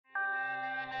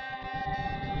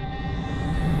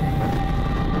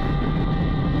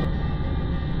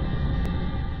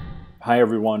Hi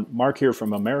everyone, Mark here from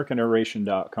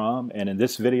AmericanAeration.com, and in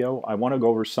this video I want to go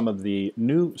over some of the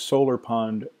new solar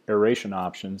pond aeration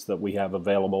options that we have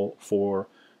available for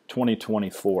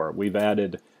 2024. We've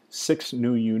added 6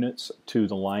 new units to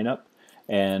the lineup,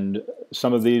 and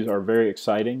some of these are very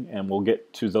exciting, and we'll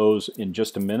get to those in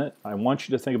just a minute. I want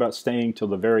you to think about staying till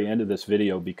the very end of this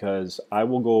video because I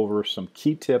will go over some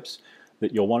key tips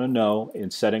that you'll want to know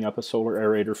in setting up a solar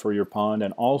aerator for your pond,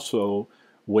 and also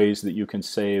ways that you can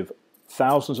save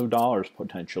thousands of dollars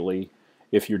potentially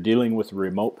if you're dealing with a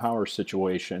remote power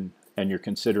situation and you're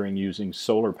considering using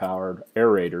solar powered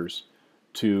aerators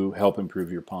to help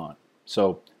improve your pond.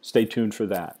 So stay tuned for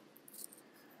that.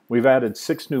 We've added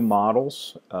 6 new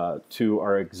models to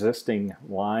our existing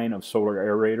line of solar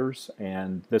aerators,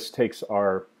 and this takes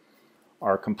our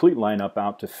complete lineup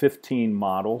out to 15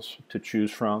 models to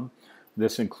choose from.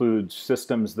 This includes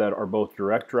systems that are both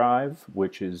direct drive,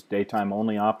 which is daytime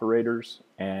only operators,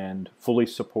 and fully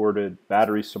supported,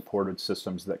 battery supported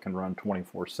systems that can run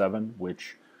 24/7,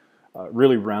 which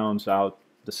really rounds out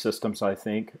the systems, I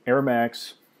think.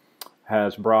 Airmax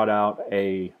has brought out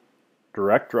a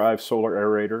direct drive solar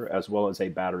aerator as well as a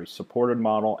battery supported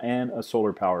model and a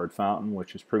solar powered fountain,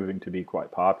 which is proving to be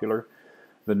quite popular.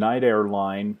 The NightAir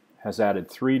line has added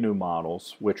 3 new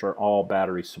models, which are all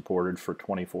battery supported for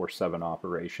 24/7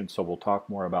 operation. So we'll talk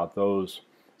more about those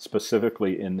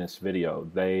specifically in this video.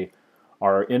 They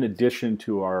are in addition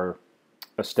to our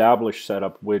established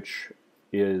setup, which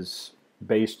is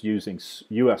based using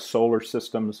US solar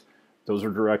systems. Those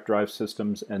are direct drive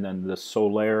systems, and then the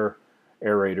Solar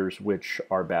aerators, which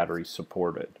are battery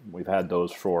supported. We've had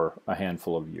those for a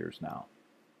handful of years now.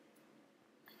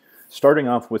 Starting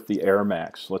off with the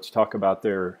Airmax, let's talk about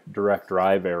their direct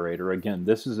drive aerator. Again,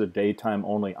 this is a daytime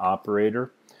only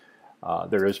operator.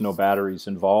 There is no batteries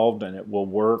involved, and it will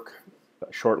work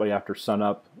shortly after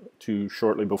sunup to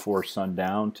shortly before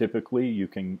sundown. Typically, you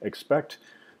can expect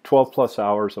 12 plus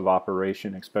hours of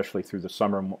operation, especially through the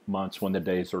summer months when the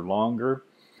days are longer.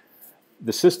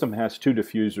 The system has 2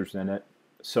 diffusers in it,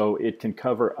 so it can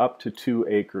cover up to 2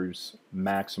 acres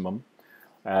maximum.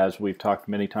 As we've talked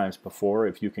many times before,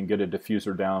 if you can get a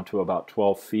diffuser down to about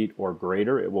 12 feet or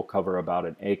greater, it will cover about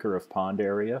an acre of pond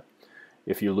area.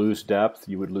 If you lose depth,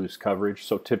 you would lose coverage.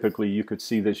 So typically you could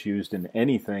see this used in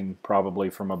anything probably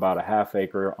from about a half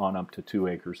acre on up to 2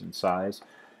 acres in size.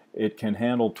 It can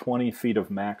handle 20 feet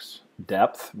of max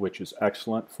depth, which is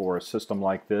excellent for a system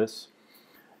like this.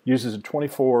 Uses a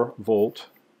 24 volt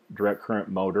direct current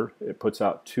motor. It puts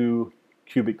out 2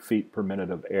 cubic feet per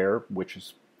minute of air, which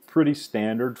is pretty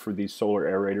standard for these solar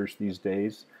aerators these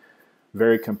days.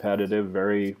 Very competitive,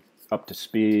 very up to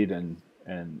speed, and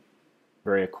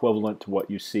very equivalent to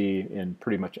what you see in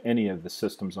pretty much any of the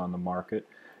systems on the market.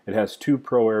 It has 2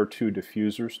 ProAir 2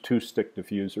 diffusers, 2 stick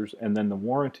diffusers, and then the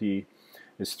warranty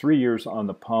is 3 years on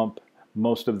the pump,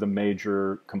 most of the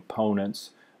major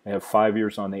components. They have 5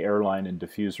 years on the airline and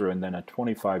diffuser, and then a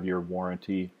 25-year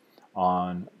warranty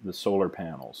on the solar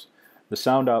panels. The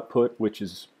sound output, which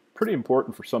is pretty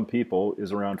important for some people,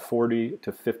 is around 40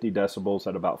 to 50 decibels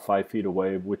at about 5 feet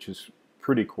away, which is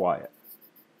pretty quiet.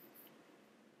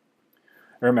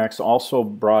 Airmax also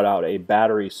brought out a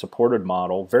battery supported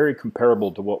model, very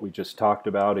comparable to what we just talked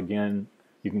about. Again,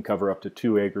 you can cover up to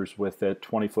 2 acres with it,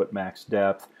 20-foot max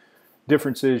depth.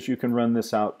 Difference is you can run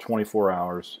this out 24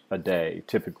 hours a day.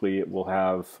 Typically it will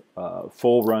have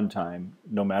full runtime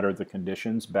no matter the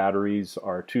conditions. Batteries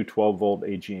are 2 12-volt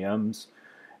AGMs.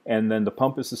 And then the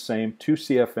pump is the same, 2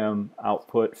 CFM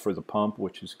output for the pump,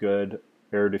 which is good.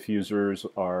 Air diffusers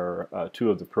are 2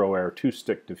 of the ProAir 2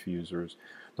 stick diffusers.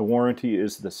 The warranty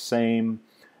is the same,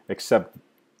 except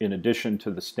in addition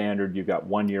to the standard, you've got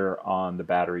 1 year on the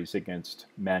batteries against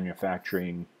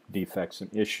manufacturing defects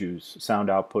and issues.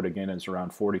 Sound output again is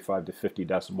around 45 to 50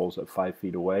 decibels at 5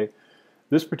 feet away.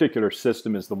 This particular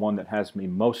system is the one that has me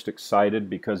most excited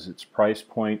because its price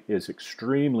point is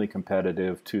extremely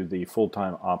competitive to the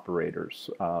full-time operators.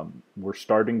 We're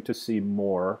starting to see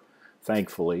more,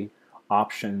 thankfully,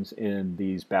 options in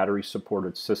these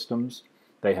battery-supported systems.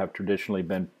 They have traditionally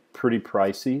been pretty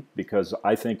pricey because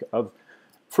I think of,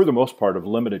 for the most part, of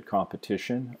limited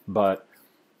competition, but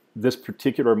this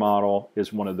particular model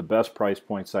is one of the best price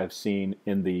points I've seen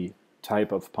in the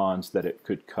type of ponds that it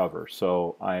could cover.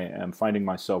 So I am finding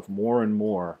myself more and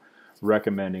more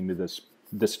recommending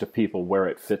this to people where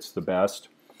it fits the best.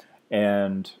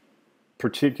 And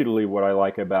particularly what I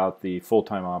like about the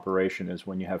full-time operation is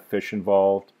when you have fish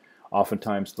involved,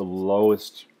 oftentimes the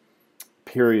lowest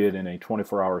period in a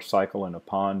 24-hour cycle in a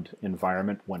pond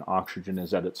environment when oxygen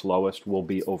is at its lowest will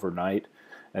be overnight.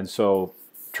 And so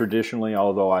traditionally,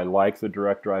 although I like the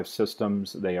direct drive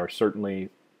systems, they are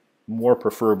certainly more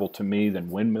preferable to me than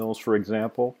windmills, for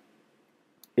example.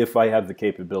 If I have the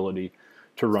capability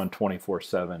to run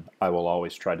 24/7, I will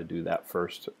always try to do that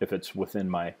first if it's within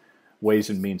my ways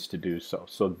and means to do so.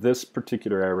 So this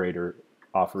particular aerator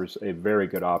offers a very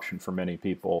good option for many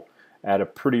people at a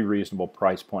pretty reasonable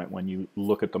price point when you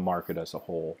look at the market as a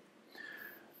whole.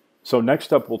 So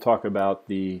next up, we'll talk about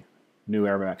the new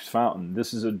Airmax fountain.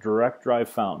 This is a direct drive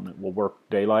fountain. It will work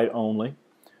daylight only.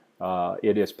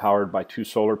 It is powered by four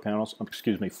solar panels,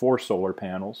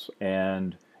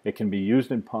 and it can be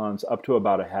used in ponds up to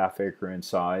about a ½ acre in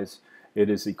size. It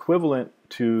is equivalent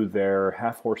to their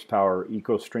 1/2 horsepower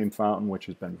EcoStream fountain, which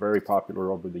has been very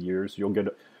popular over the years. You'll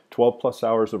get 12+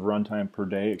 hours of runtime per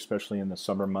day, especially in the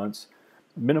summer months.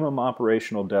 Minimum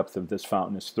operational depth of this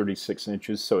fountain is 36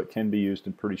 inches, so it can be used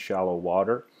in pretty shallow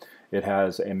water. It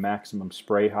has a maximum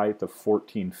spray height of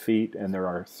 14 feet, and there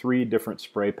are 3 different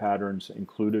spray patterns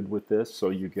included with this, so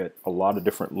you get a lot of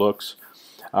different looks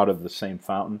out of the same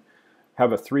fountain.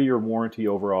 Have a 3-year warranty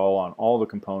overall on all the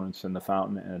components in the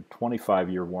fountain and a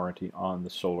 25-year warranty on the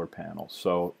solar panels.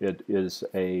 So it is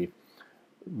a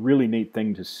really neat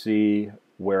thing to see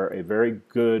where a very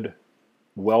good,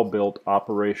 well-built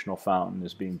operational fountain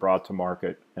is being brought to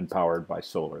market and powered by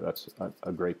solar. That's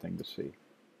a great thing to see.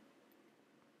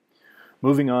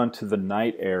 Moving on to the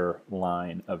NightAir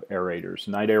line of aerators.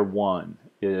 NightAir 1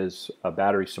 is a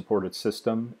battery-supported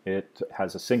system. It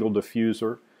has a single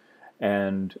diffuser,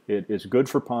 and it is good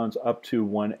for ponds up to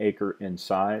 1 acre in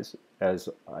size. As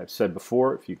I've said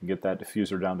before, if you can get that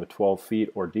diffuser down to 12 feet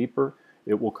or deeper,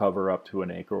 it will cover up to 1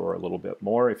 acre or a little bit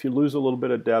more. If you lose a little bit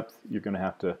of depth, you're going to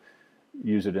have to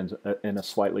use it in a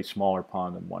slightly smaller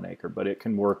pond than 1 acre, but it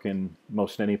can work in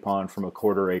most any pond from a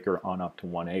 1/4 acre on up to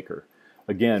 1 acre.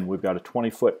 Again, we've got a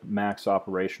 20-foot max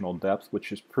operational depth,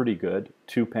 which is pretty good.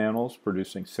 2 panels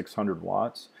producing 600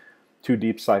 watts. 2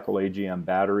 deep cycle AGM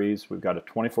batteries. We've got a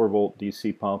 24-volt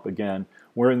DC pump. Again,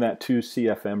 we're in that 2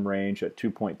 CFM range at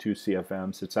 2.2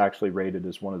 CFMs. It's actually rated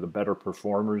as one of the better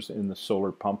performers in the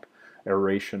solar pump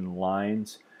aeration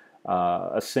lines.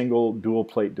 A single dual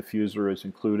plate diffuser is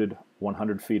included,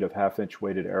 100 feet of 1/2-inch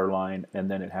weighted air line, and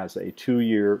then it has a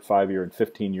 2-year, 5-year, and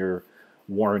 15-year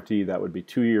warranty. That would be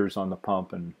 2 years on the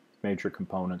pump and major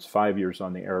components, 5 years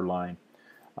on the airline.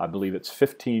 I believe it's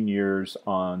 15 years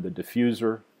on the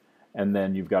diffuser, and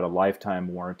then you've got a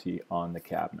lifetime warranty on the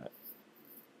cabinet.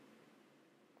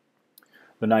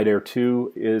 The NightAir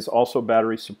 2 is also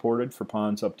battery supported for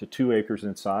ponds up to 2 acres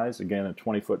in size. Again, a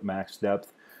 20-foot max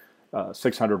depth,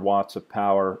 600 watts of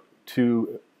power,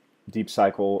 2 deep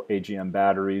cycle AGM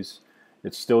batteries.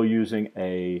 It's still using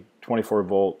a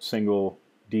 24-volt single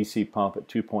DC pump at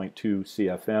 2.2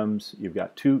 CFMs. You've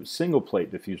got 2 single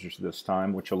plate diffusers this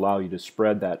time, which allow you to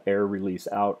spread that air release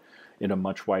out in a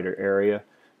much wider area.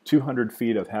 200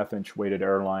 feet of 1/2-inch weighted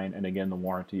air line, and again the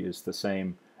warranty is the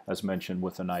same as mentioned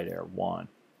with the NightAir 1.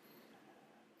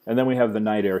 And then we have the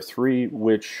NightAir 3,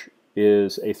 which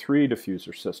is a 3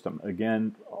 diffuser system.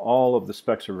 Again, all of the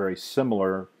specs are very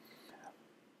similar.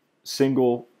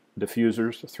 Single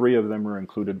diffusers, 3 of them are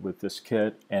included with this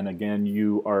kit, and again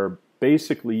you are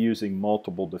basically using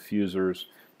multiple diffusers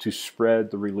to spread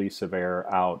the release of air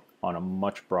out on a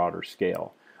much broader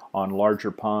scale. On larger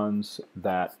ponds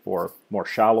or more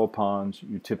shallow ponds,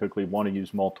 you typically want to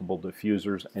use multiple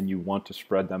diffusers, and you want to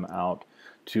spread them out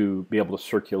to be able to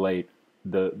circulate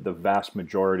the vast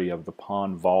majority of the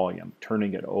pond volume,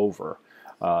 turning it over.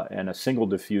 And a single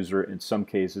diffuser, in some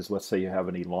cases, let's say you have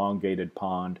an elongated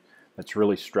pond that's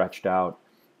really stretched out,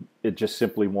 it just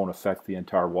simply won't affect the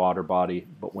entire water body,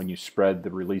 but when you spread the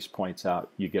release points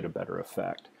out, you get a better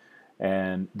effect.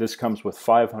 And this comes with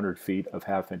 500 feet of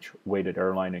 1/2-inch weighted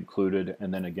air line included,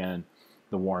 and then again,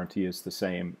 the warranty is the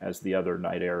same as the other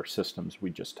NightAir systems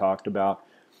we just talked about.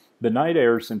 The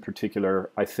NightAirs in particular,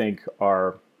 I think,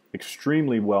 are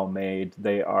extremely well made.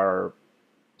 They are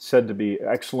said to be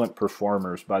excellent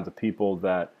performers by the people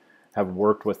that have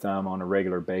worked with them on a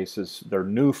regular basis. They're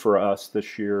new for us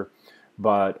this year,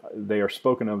 but they are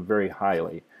spoken of very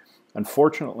highly.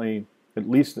 Unfortunately, at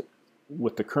least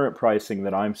with the current pricing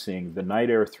that I'm seeing, the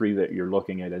NightAir 3 that you're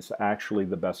looking at is actually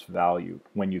the best value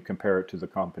when you compare it to the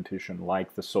competition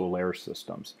like the Solaire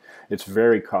systems. It's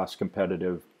very cost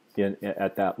competitive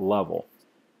at that level,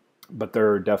 but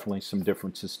there are definitely some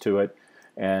differences to it,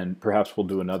 and perhaps we'll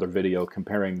do another video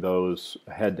comparing those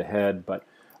head to head, but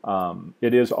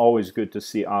it is always good to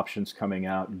see options coming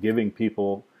out, giving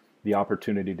people the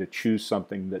opportunity to choose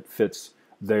something that fits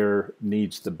their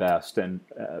needs the best. And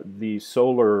the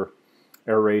solar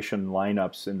aeration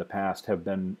lineups in the past have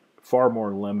been far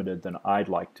more limited than I'd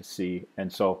like to see,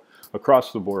 and so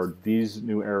across the board these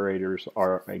new aerators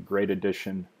are a great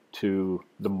addition to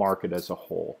the market as a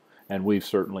whole. And we've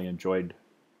certainly enjoyed,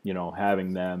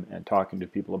 having them and talking to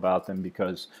people about them,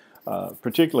 because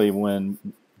particularly when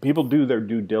people do their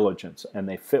due diligence and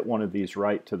they fit one of these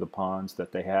right to the ponds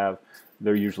that they have,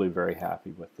 they're usually very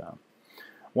happy with them.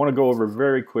 I want to go over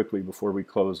very quickly before we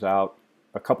close out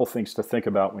a couple things to think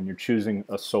about when you're choosing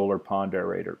a solar pond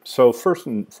aerator. So first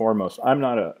and foremost, I'm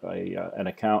not an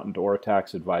accountant or a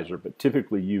tax advisor, but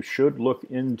typically you should look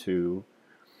into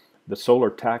the solar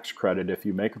tax credit if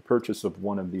you make a purchase of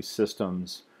one of these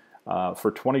systems.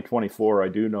 For 2024, I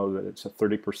do know that it's a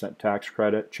 30% tax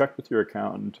credit. Check with your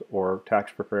accountant or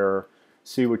tax preparer,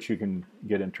 see what you can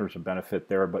get in terms of benefit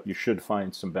there, but you should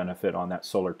find some benefit on that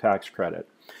solar tax credit.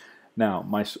 Now,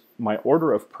 my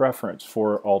order of preference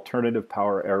for alternative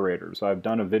power aerators, I've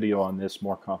done a video on this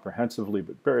more comprehensively,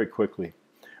 but very quickly.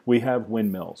 We have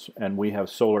windmills and we have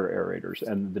solar aerators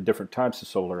and the different types of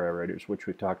solar aerators, which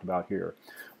we talked about here.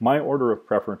 My order of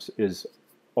preference is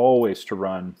always to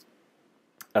run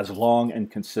as long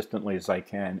and consistently as I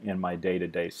can in my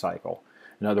day-to-day cycle.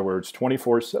 In other words,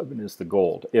 24/7 is the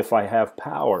goal. If I have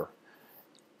power,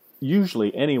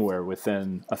 usually anywhere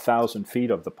within 1,000 feet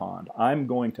of the pond, I'm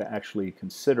going to actually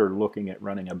consider looking at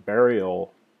running a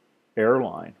burial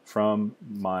airline from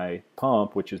my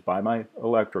pump, which is by my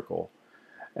electrical,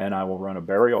 and I will run a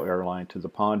burial airline to the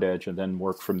pond edge and then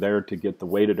work from there to get the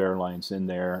weighted airlines in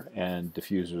there and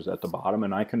diffusers at the bottom.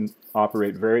 And I can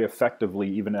operate very effectively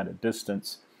even at a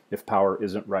distance if power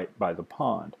isn't right by the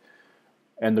pond.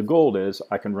 And the goal is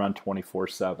I can run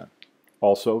 24/7.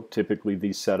 Also, typically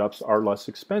these setups are less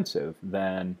expensive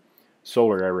than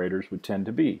solar aerators would tend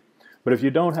to be. But if you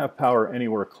don't have power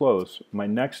anywhere close, my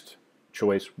next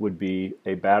choice would be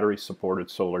a battery-supported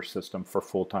solar system for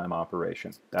full-time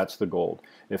operation. That's the goal.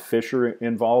 If fish are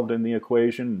involved in the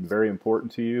equation, very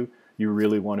important to you, you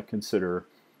really want to consider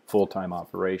full-time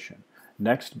operation.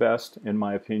 Next best, in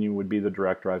my opinion, would be the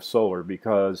direct drive solar,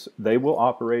 because they will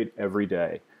operate every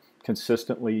day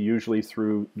consistently, usually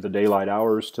through the daylight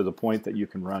hours, to the point that you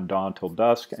can run dawn till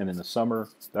dusk, and in the summer,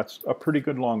 that's a pretty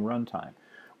good long run time.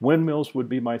 Windmills would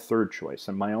be my third choice,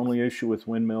 and my only issue with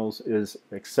windmills is,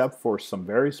 except for some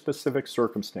very specific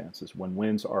circumstances, when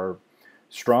winds are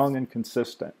strong and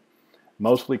consistent,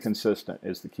 mostly consistent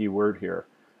is the key word here.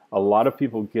 A lot of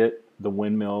people get the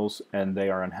windmills and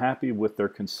they are unhappy with their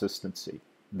consistency.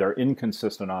 Their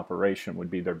inconsistent operation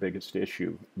would be their biggest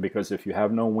issue, because if you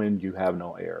have no wind, you have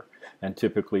no air. And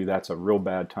typically that's a real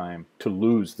bad time to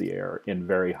lose the air in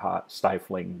very hot,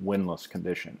 stifling, windless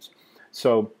conditions.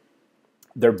 So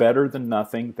they're better than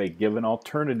nothing. They give an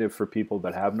alternative for people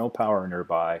that have no power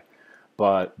nearby,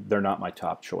 but they're not my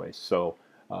top choice. So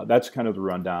that's kind of the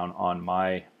rundown on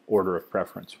my order of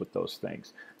preference with those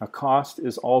things. Now, cost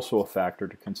is also a factor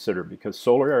to consider, because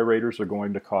solar aerators are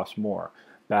going to cost more.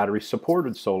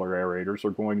 Battery-supported solar aerators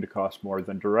are going to cost more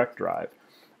than direct drive.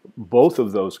 Both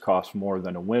of those cost more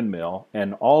than a windmill,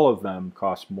 and all of them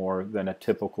cost more than a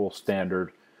typical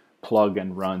standard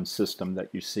plug-and-run system that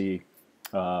you see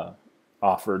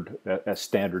offered as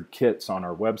standard kits on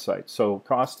our website. So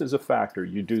cost is a factor.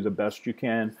 You do the best you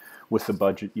can with the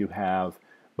budget you have,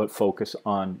 but focus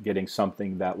on getting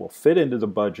something that will fit into the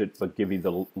budget but give you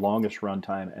the longest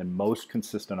runtime and most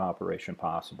consistent operation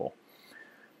possible.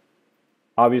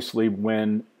 Obviously,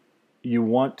 when you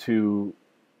want to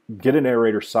get an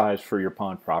aerator size for your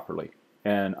pond properly,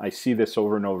 and I see this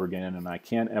over and over again, and I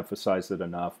can't emphasize it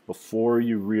enough, before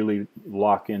you really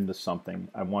lock into something,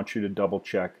 I want you to double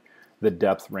check the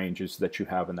depth ranges that you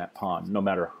have in that pond. No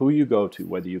matter who you go to,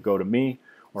 whether you go to me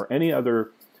or any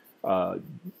other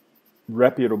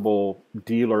reputable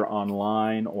dealer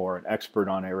online or an expert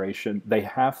on aeration, they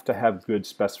have to have good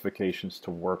specifications to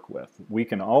work with. We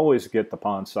can always get the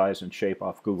pond size and shape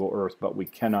off Google Earth, but we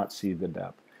cannot see the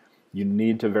depth. You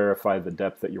need to verify the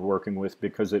depth that you're working with,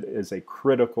 because it is a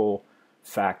critical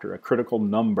factor, a critical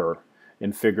number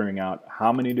in figuring out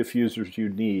how many diffusers you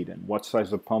need and what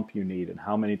size of pump you need and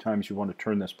how many times you want to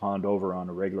turn this pond over on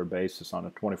a regular basis on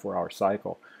a 24-hour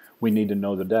cycle. We need to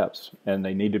know the depths, and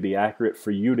they need to be accurate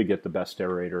for you to get the best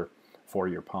aerator for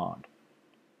your pond.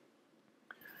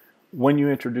 When you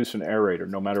introduce an aerator,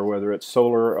 no matter whether it's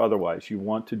solar or otherwise, you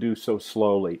want to do so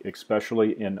slowly,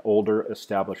 especially in older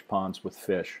established ponds with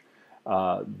fish.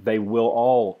 They will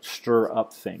all stir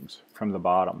up things from the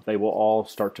bottom. They will all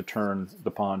start to turn the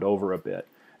pond over a bit.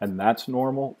 And that's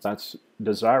normal, that's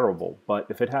desirable. But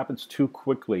if it happens too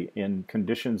quickly in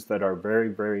conditions that are very,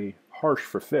 very harsh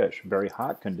for fish, very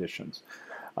hot conditions,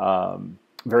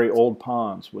 very old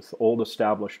ponds with old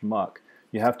established muck,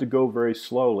 you have to go very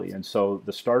slowly. And so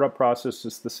the startup process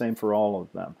is the same for all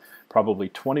of them. Probably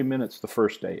 20 minutes the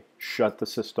first day, shut the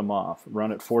system off.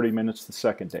 Run it 40 minutes the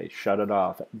second day, shut it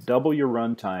off. Double your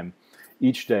run time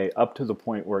each day up to the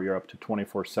point where you're up to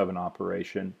 24/7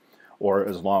 operation, or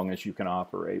as long as you can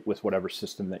operate with whatever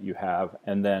system that you have.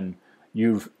 And then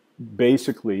you've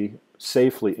basically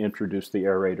safely introduced the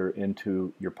aerator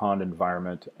into your pond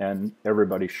environment, and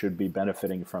everybody should be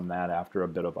benefiting from that after a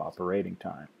bit of operating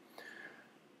time.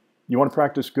 You want to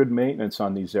practice good maintenance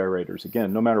on these aerators.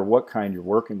 Again, no matter what kind you're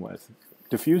working with.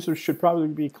 Diffusers should probably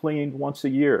be cleaned once a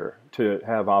year to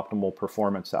have optimal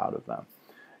performance out of them.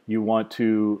 You want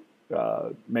to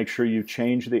make sure you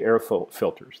change the air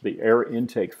filters. The air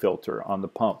intake filter on the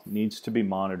pump needs to be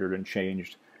monitored and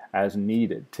changed as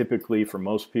needed. Typically, for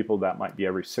most people, that might be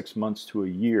every 6 months to a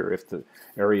year if the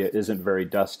area isn't very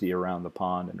dusty around the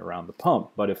pond and around the pump.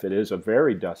 But if it is a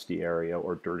very dusty area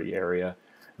or dirty area,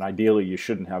 and ideally you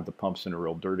shouldn't have the pumps in a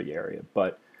real dirty area,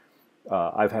 but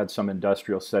I've had some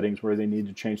industrial settings where they need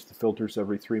to change the filters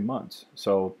every 3 months.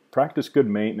 So practice good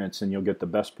maintenance and you'll get the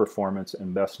best performance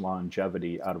and best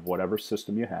longevity out of whatever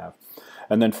system you have.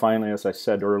 And then finally, as I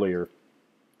said earlier,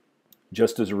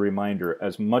 just as a reminder,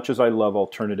 as much as I love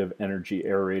alternative energy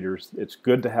aerators, it's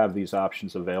good to have these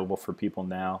options available for people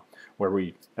now, where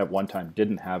we at one time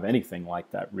didn't have anything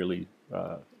like that really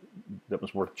that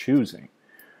was worth choosing.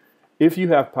 If you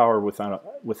have power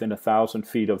within 1,000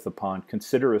 feet of the pond,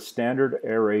 consider a standard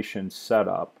aeration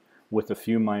setup with a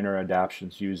few minor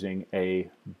adaptations using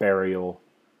a burial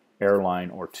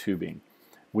airline or tubing.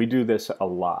 We do this a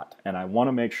lot, and I want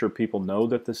to make sure people know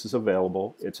that this is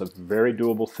available. It's a very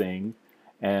doable thing,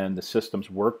 and the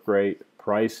systems work great.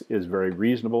 Price is very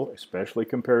reasonable, especially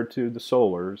compared to the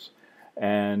solars,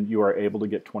 and you are able to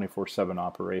get 24/7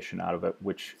 operation out of it,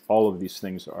 which all of these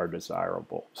things are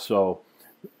desirable. So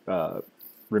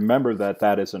remember that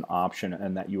that is an option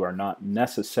and that you are not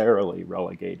necessarily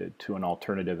relegated to an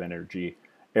alternative energy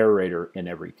aerator in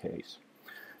every case.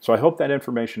 So I hope that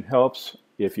information helps.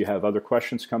 If you have other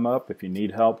questions come up, if you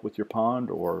need help with your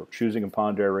pond or choosing a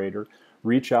pond aerator,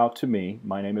 reach out to me.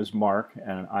 My name is Mark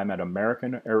and I'm at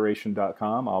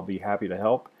AmericanAeration.com. I'll be happy to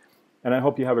help, and I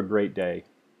hope you have a great day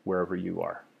wherever you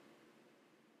are.